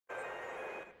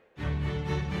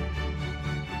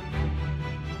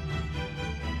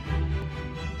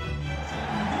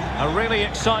A really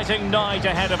exciting night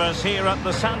ahead of us here at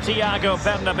the Santiago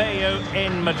Bernabeu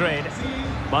in Madrid.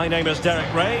 My name is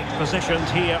Derek Ray, positioned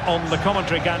here on the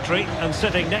commentary gantry, and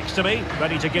sitting next to me,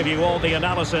 ready to give you all the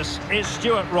analysis, is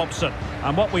Stuart Robson.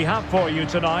 And what we have for you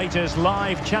tonight is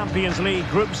live Champions League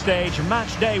group stage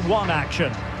match day 1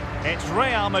 action. It's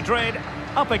Real Madrid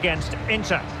up against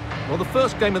Inter. Well, the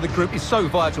first game of the group is so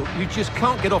vital, you just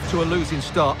can't get off to a losing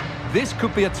start. This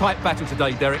could be a tight battle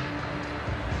today, Derek.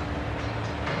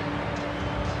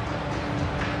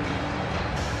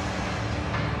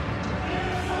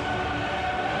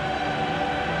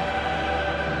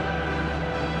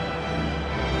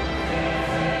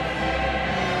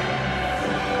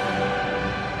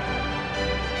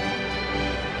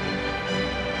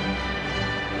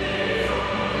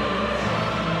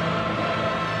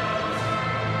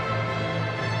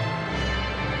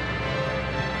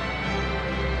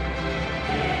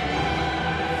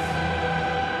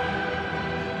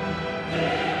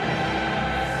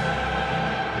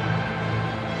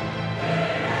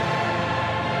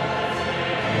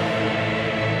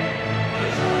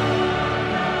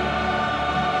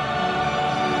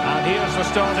 The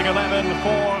starting 11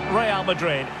 for Real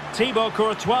Madrid. Thibaut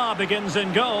Courtois begins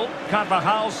in goal.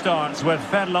 Carvajal starts with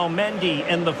Ferland Mendy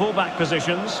in the fullback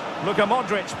positions. Luka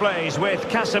Modric plays with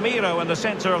Casemiro in the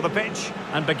centre of the pitch.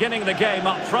 And beginning the game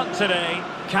up front today,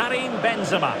 Karim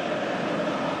Benzema.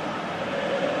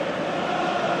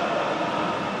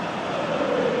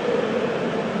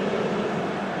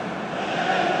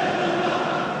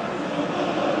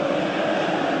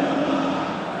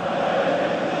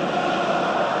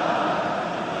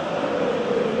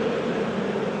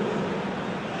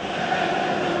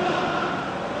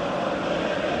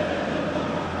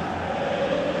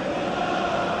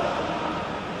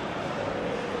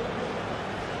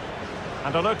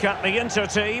 And a look at the Inter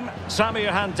team. Samir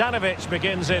Handanovic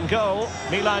begins in goal.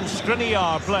 Milan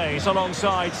Skriniar plays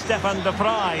alongside Stefan de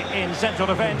Vrij in central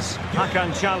defence.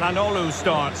 Hakan Çalhanoğlu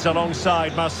starts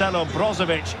alongside Marcelo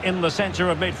Brozovic in the centre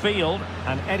of midfield.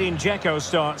 And Edin Dzeko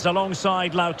starts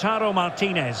alongside Lautaro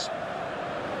Martinez.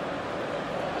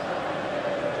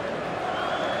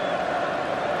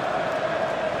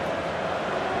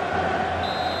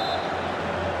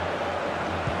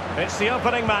 It's the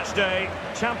opening match day,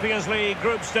 Champions League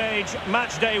group stage,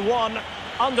 match day 1,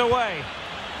 underway.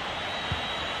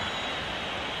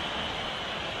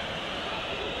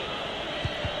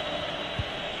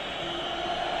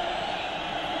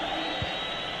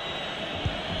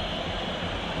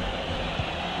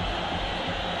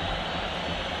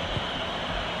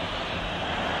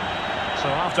 So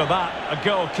after that, a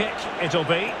goal kick it'll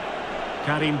be.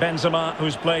 Karim Benzema,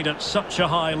 who's played at such a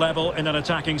high level in an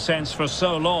attacking sense for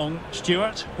so long.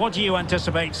 Stuart, what do you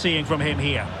anticipate seeing from him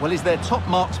here? Well, he's their top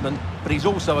marksman, but he's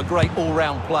also a great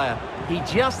all-round player. He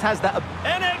just has that...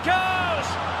 In it goes!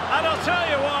 And I'll tell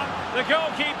you what, the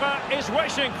goalkeeper is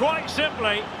wishing quite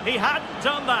simply he hadn't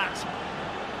done that.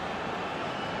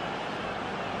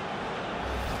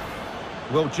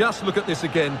 Well, just look at this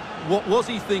again. What was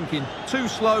he thinking? Too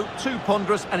slow, too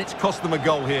ponderous, and it's cost them a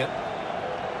goal here.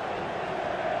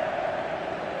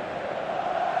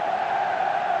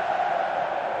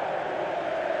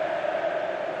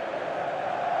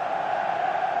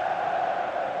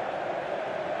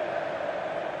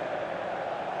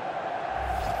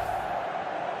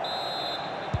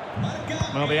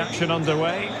 Well, the action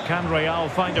underway. Can Real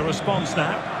find a response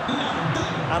now?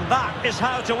 And that is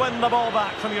how to win the ball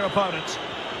back from your opponent.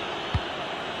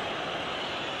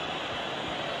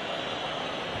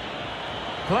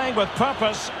 Playing with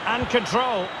purpose and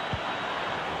control.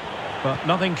 But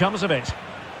nothing comes of it.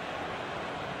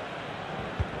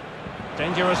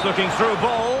 Dangerous looking through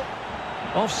ball.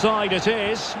 Offside it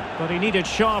is, but he needed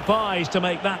sharp eyes to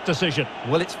make that decision.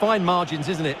 Well, it's fine margins,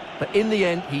 isn't it? But in the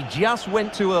end, he just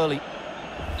went too early.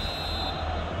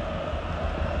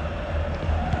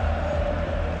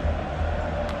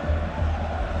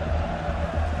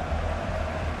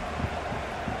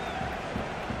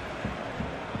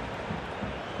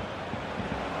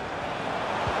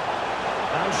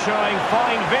 And showing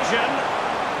fine vision.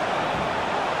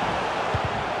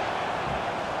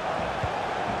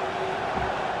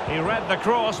 He read the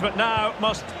cross, but now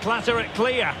must clatter it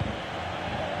clear.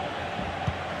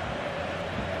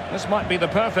 This might be the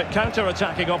perfect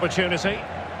counter-attacking opportunity.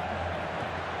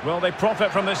 Will they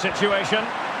profit from this situation?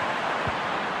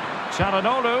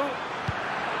 Çalhanoğlu.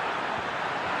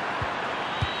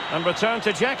 And return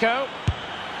to Dzeko.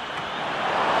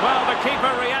 Well, the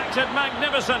keeper reacted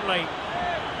magnificently.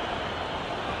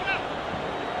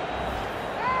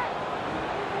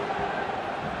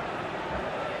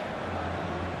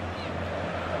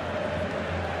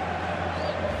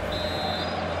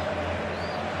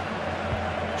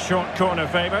 short corner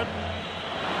favoured.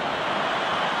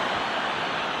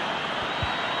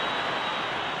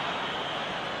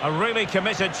 A really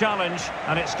committed challenge,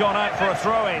 and it's gone out for a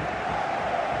throw-in.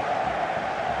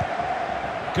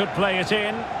 Could play it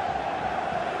in.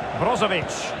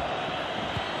 Brozovic.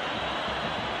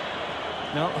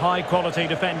 No, high-quality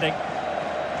defending.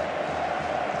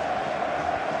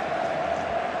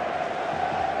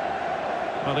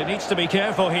 Well, he needs to be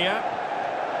careful here.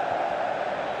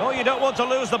 Oh, you don't want to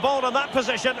lose the ball in that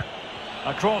position.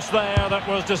 A cross there that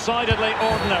was decidedly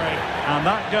ordinary. And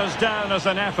that goes down as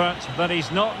an effort that he's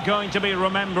not going to be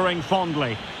remembering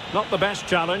fondly. Not the best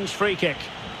challenge, free kick.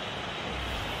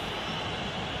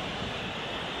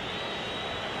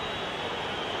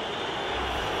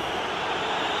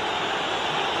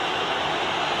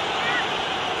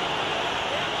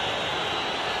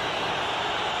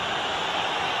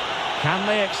 Can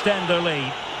they extend their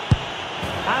lead?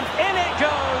 And in it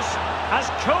goes, as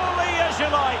coolly as you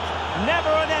like.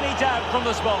 Never in any doubt from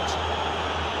the spot.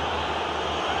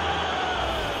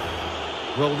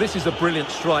 Well, this is a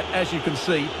brilliant strike, as you can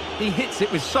see. He hits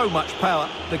it with so much power.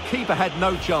 The keeper had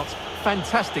no chance.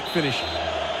 Fantastic finish.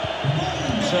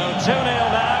 So 2-0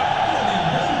 now.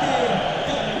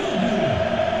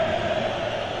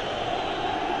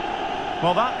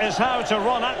 Well, that is how to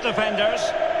run at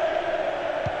defenders.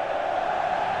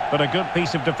 But a good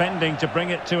piece of defending to bring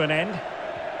it to an end.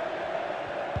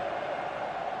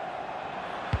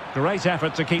 Great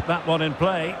effort to keep that one in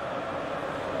play.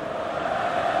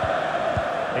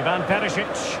 Ivan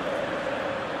Perisic.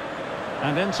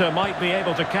 And Inter might be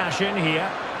able to cash in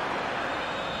here.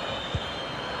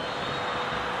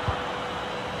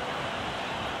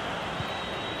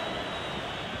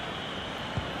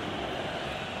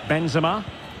 Benzema.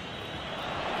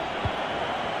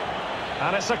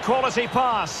 And it's a quality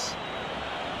pass.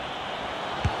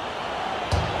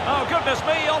 Oh, goodness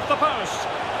me, off the post.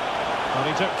 Well,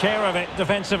 he took care of it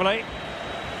defensively.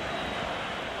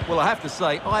 Well, I have to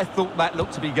say, I thought that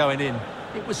looked to be going in.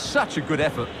 It was such a good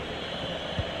effort.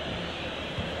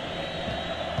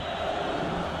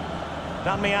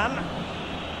 Damian.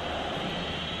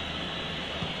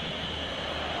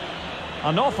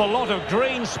 An awful lot of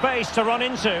green space to run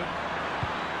into.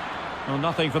 Well,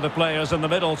 nothing for the players in the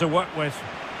middle to work with.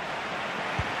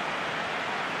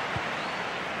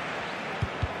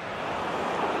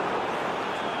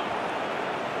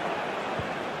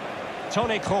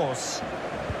 Toni Kroos.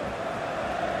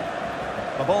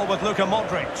 The ball with Luka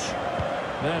Modric.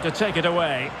 There to take it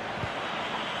away.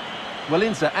 Well,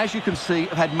 Inter, as you can see,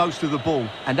 have had most of the ball,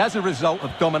 and as a result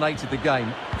have dominated the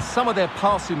game. Some of their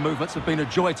passing movements have been a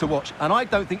joy to watch, and I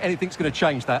don't think anything's going to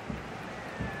change that.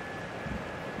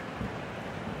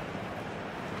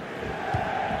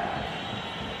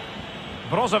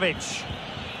 Brozovic. It's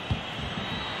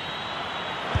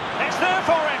there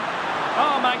for him.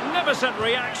 Oh, magnificent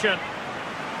reaction.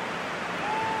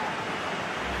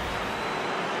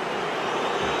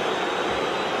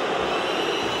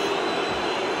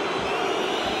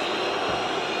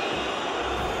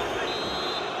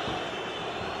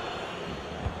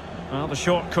 Well, the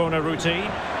short corner routine. A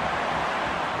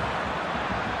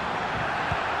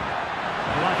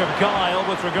lack of guile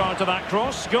with regard to that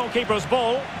cross. Goalkeeper's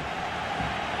ball.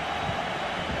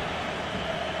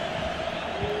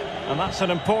 And that's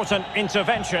an important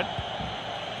intervention.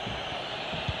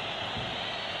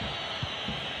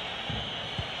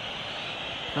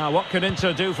 Now, what can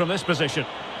Inter do from this position?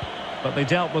 But they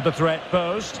dealt with the threat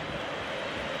posed.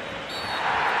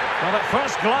 Well, at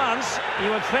first glance, you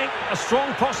would think a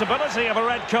strong possibility of a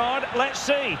red card. Let's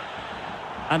see.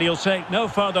 And he'll take no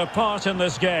further part in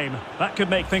this game. That could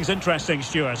make things interesting,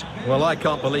 Stuart. Well, I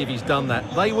can't believe he's done that.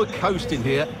 They were coasting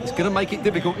here. It's going to make it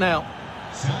difficult now.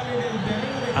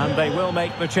 And they will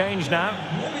make the change now.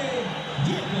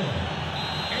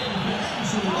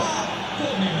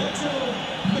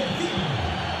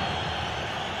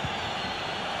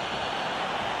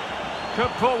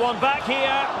 Could pull one back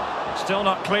here. Still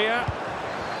not clear.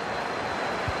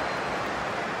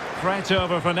 Threat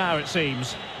over for now, it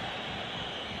seems.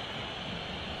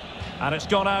 And it's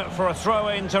gone out for a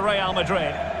throw-in to Real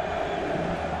Madrid.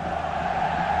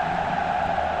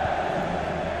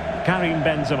 Karim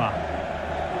Benzema.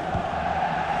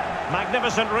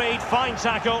 Magnificent read, fine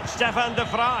tackle, Stefan de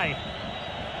Vrij.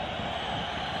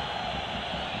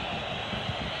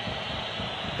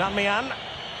 Damian.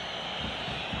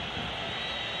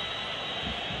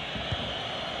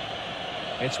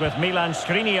 It's with Milan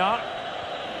Skriniar.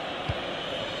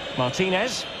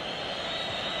 Martinez.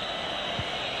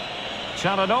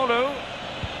 Çalhanoğlu.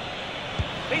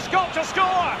 He's got to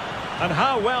score! And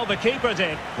how well the keeper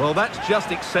did. Well, that's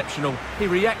just exceptional. He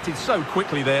reacted so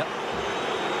quickly there.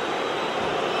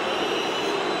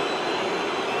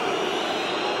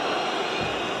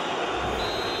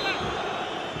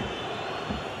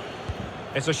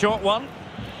 It's a short one.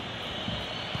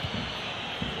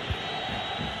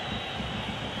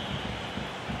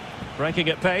 Breaking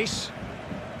at pace.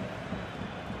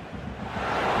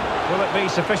 Will it be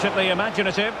sufficiently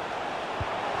imaginative?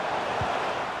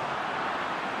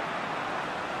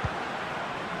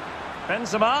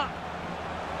 Benzema.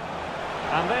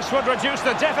 And this would reduce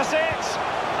the deficit.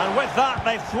 And with that,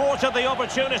 they've thwarted the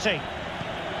opportunity.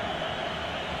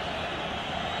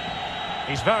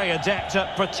 He's very adept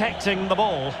at protecting the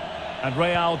ball. And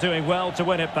Real doing well to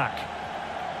win it back.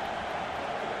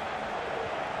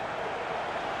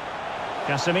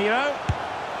 Casemiro.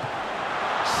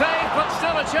 Save, but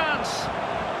still a chance.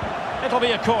 It'll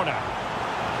be a corner.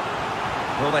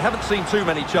 Well, they haven't seen too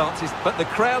many chances, but the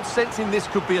crowd sensing this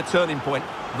could be a turning point.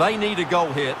 They need a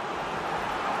goal here.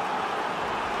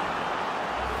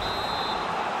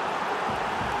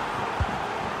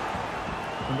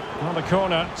 On the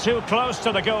corner, too close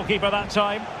to the goalkeeper that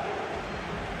time.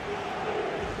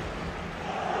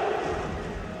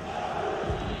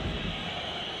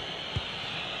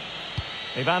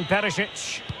 Ivan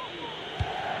Perisic.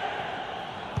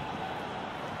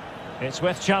 It's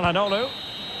with Çalhanoğlu.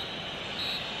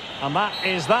 And that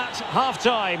is that.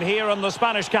 Half-time here in the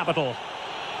Spanish capital.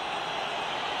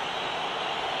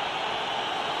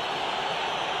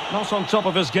 Not on top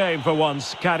of his game for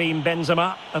once, Karim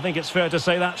Benzema. I think it's fair to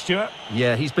say that, Stuart.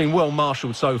 Yeah, he's been well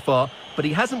marshalled so far, but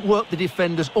he hasn't worked the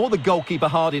defenders or the goalkeeper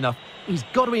hard enough. He's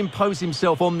got to impose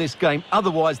himself on this game,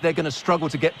 otherwise they're going to struggle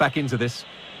to get back into this.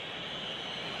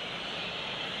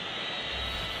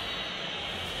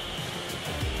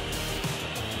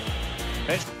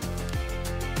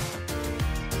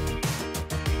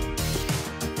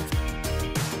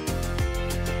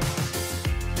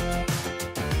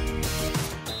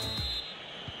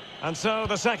 And so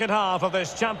the second half of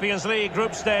this Champions League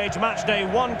group stage matchday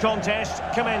 1 contest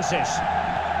commences.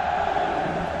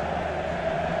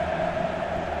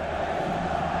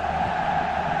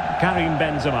 Karim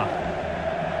Benzema.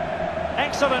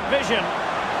 Excellent vision.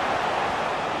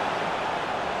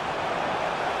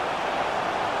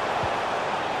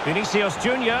 Vinicius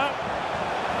Junior.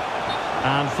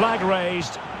 And flag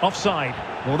raised, offside.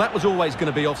 Well, that was always going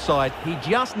to be offside. He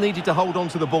just needed to hold on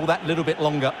to the ball that little bit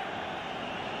longer.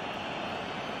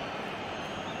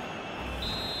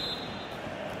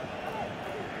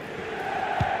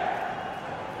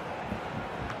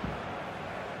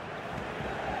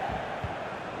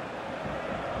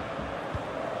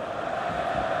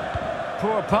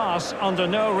 Poor pass under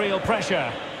no real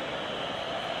pressure.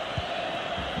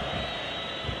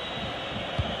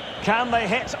 Can they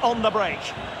hit on the break?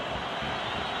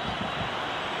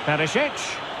 Perisic.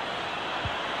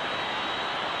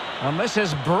 And this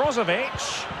is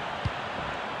Brozovic.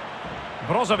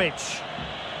 Brozovic.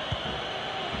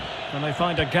 And they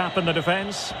find a gap in the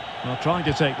defence. They're trying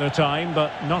to take their time,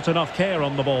 but not enough care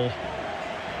on the ball.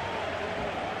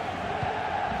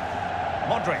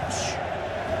 Modric.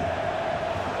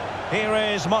 Here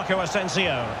is Marco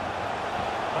Asensio.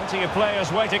 Plenty of players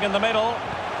waiting in the middle.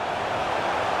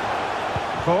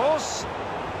 Course.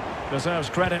 Deserves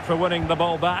credit for winning the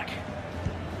ball back.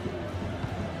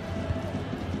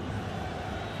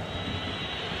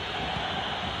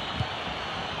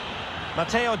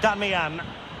 Matteo Darmian.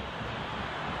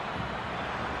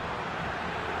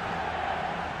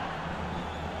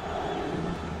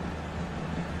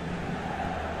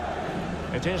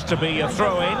 It is to be a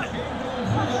throw-in.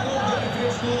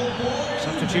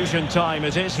 Substitution time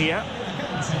it is here.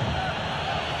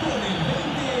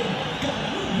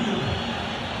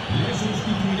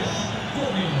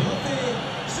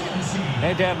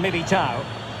 Eder Militao.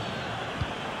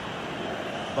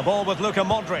 The ball with Luka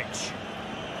Modric.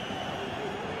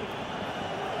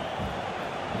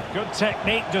 Good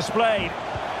technique displayed.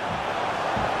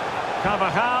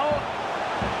 Carvajal.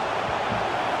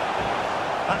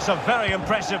 That's a very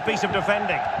impressive piece of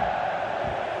defending.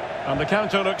 And the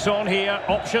counter looks on here.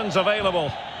 Options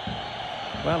available.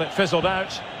 Well, it fizzled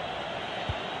out.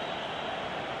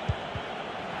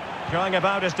 Going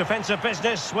about his defensive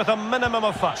business with a minimum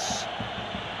of fuss.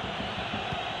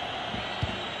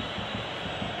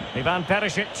 Ivan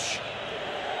Perisic.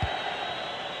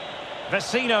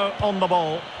 Vecino on the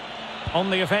ball. On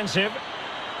the offensive.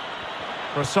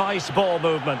 Precise ball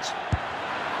movement.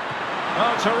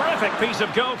 Oh, terrific piece of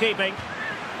goalkeeping.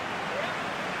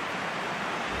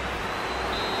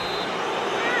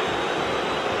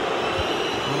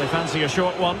 Well, they fancy a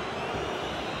short one.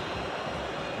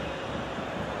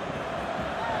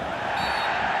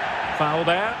 Foul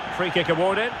there. Free kick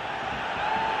awarded.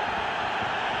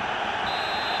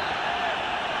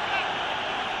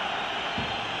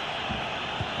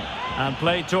 And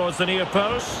played towards the near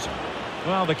post.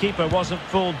 Well, the keeper wasn't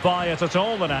fooled by it at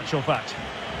all, in actual fact.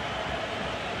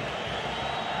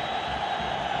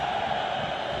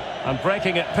 And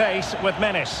breaking at pace with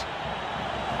menace.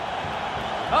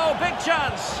 Oh, big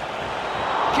chance.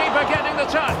 Keeper getting the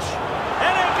touch.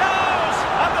 In it goes!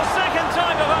 At the second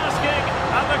time of asking,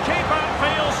 and the keeper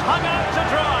feels hung out to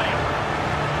dry.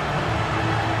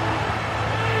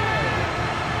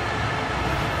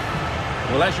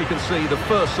 Well, as you can see, the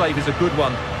first save is a good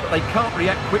one, but they can't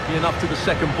react quickly enough to the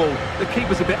second ball. The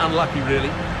keeper's a bit unlucky, really.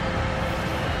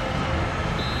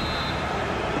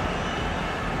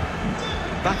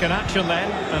 Back in action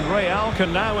then, and Real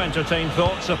can now entertain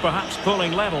thoughts of perhaps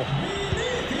pulling level.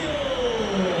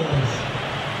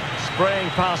 Spraying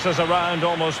passes around,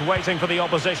 almost waiting for the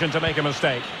opposition to make a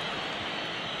mistake.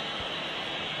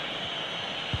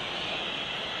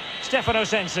 Stefano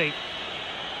Sensi.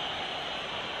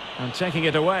 And taking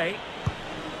it away.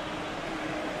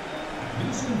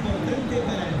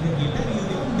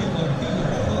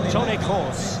 Toni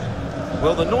Kroos.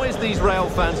 Well, the noise these Real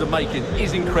fans are making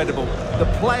is incredible. The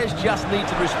players just need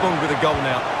to respond with a goal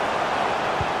now.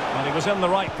 Well, he was in the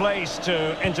right place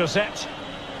to intercept.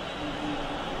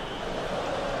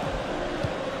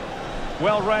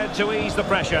 Well read to ease the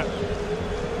pressure.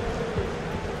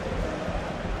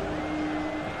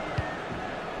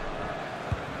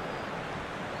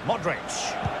 Modric.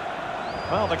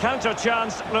 Well, the counter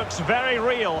chance looks very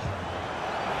real.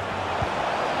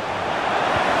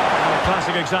 A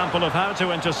classic example of how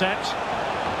to intercept.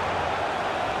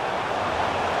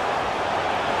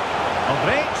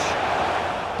 Modric.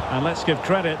 And let's give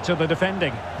credit to the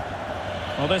defending.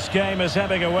 Well, this game is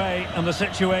ebbing away, and the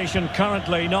situation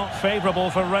currently not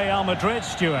favourable for Real Madrid,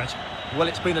 Stuart. Well,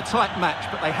 it's been a tight match,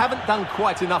 but they haven't done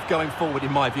quite enough going forward,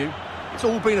 in my view. It's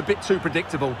all been a bit too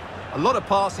predictable. A lot of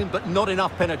passing, but not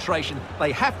enough penetration.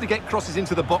 They have to get crosses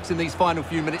into the box in these final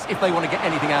few minutes if they want to get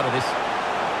anything out of this.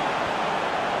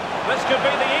 This could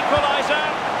be the equaliser.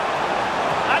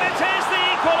 And it is the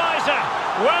equaliser.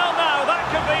 Well, now, that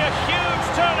could be a huge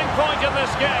turning point in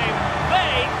this game.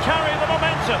 They carry the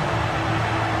momentum.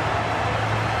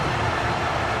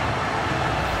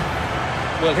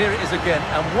 Well, here it is again,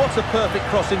 and what a perfect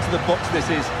cross into the box this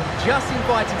is. Just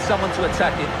inviting someone to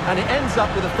attack it, and it ends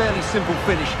up with a fairly simple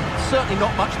finish. Certainly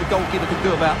not much the goalkeeper can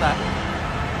do about that.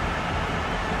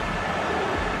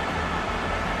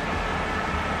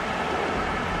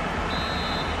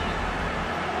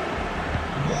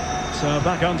 So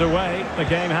back underway, the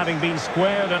game having been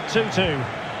squared at 2-2.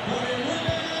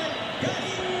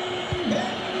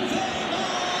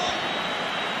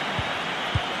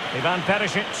 Ivan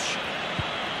Perisic.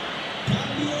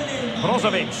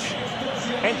 Brozovic.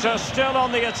 Inter still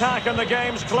on the attack in the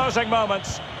game's closing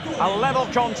moments. A level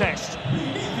contest.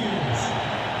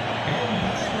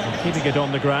 Keeping it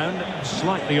on the ground,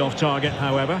 slightly off target,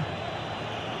 however.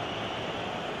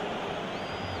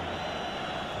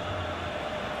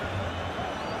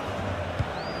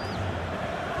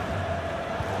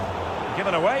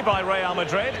 Given away by Real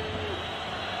Madrid.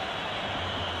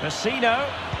 Vecino.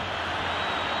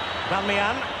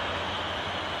 Damian.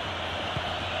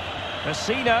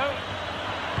 Vecino.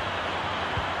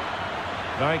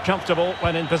 Very comfortable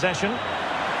when in possession.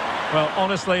 Well,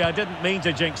 honestly, I didn't mean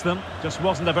to jinx them. Just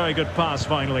wasn't a very good pass,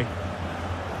 finally.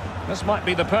 This might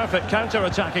be the perfect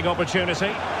counter-attacking opportunity.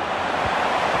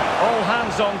 All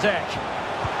hands on deck.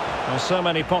 Well, so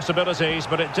many possibilities,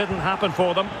 but it didn't happen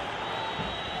for them.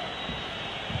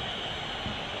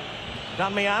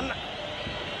 Damian.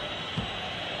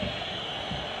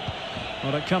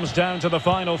 Well, it comes down to the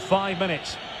final 5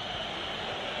 minutes.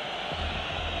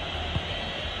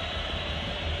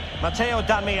 Matteo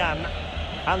Damian.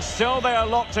 And still they are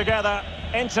locked together.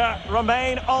 Inter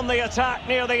remain on the attack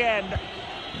near the end.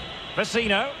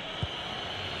 Vecino.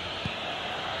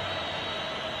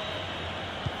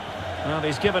 Well,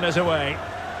 he's given us away.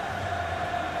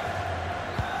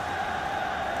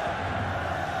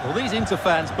 Well, these Inter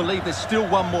fans believe there's still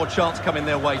one more chance coming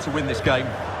their way to win this game.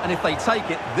 And if they take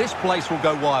it, this place will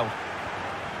go wild.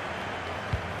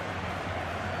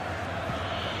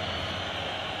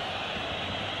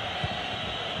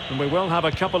 And we will have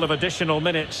a couple of additional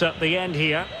minutes at the end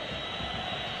here.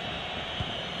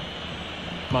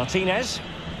 Martinez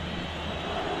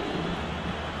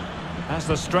has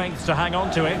the strength to hang on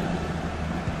to it.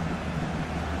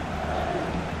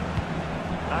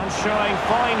 And showing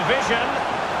fine vision.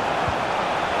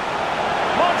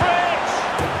 Modric!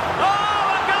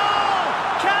 Oh, a goal!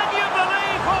 Can you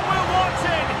believe what we're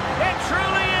watching? It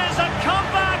truly is a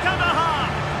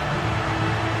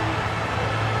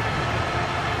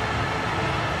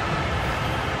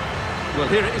Well,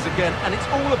 here it is again, and it's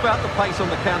all about the pace on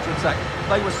the counter-attack.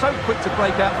 They were so quick to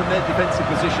break out from their defensive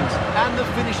positions, and the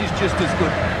finish is just as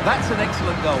good. That's an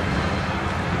excellent goal.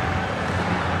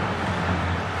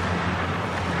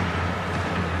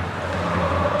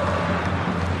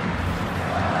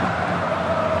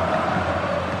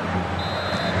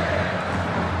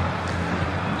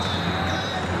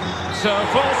 So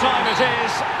full-time it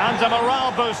is, and a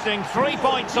morale-boosting 3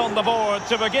 points on the board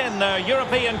to begin their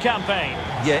European campaign.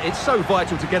 Yeah, it's so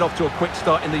vital to get off to a quick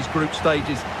start in these group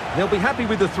stages. They'll be happy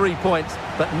with the 3 points,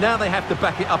 but now they have to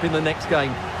back it up in the next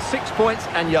game. 6 points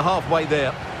and you're halfway there.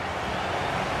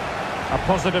 A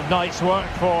positive night's work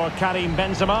for Karim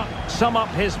Benzema. Sum up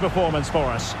his performance for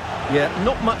us. Yeah,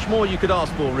 not much more you could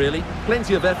ask for, really.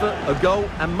 Plenty of effort, a goal,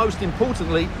 and most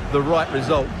importantly, the right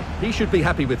result. He should be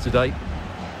happy with today.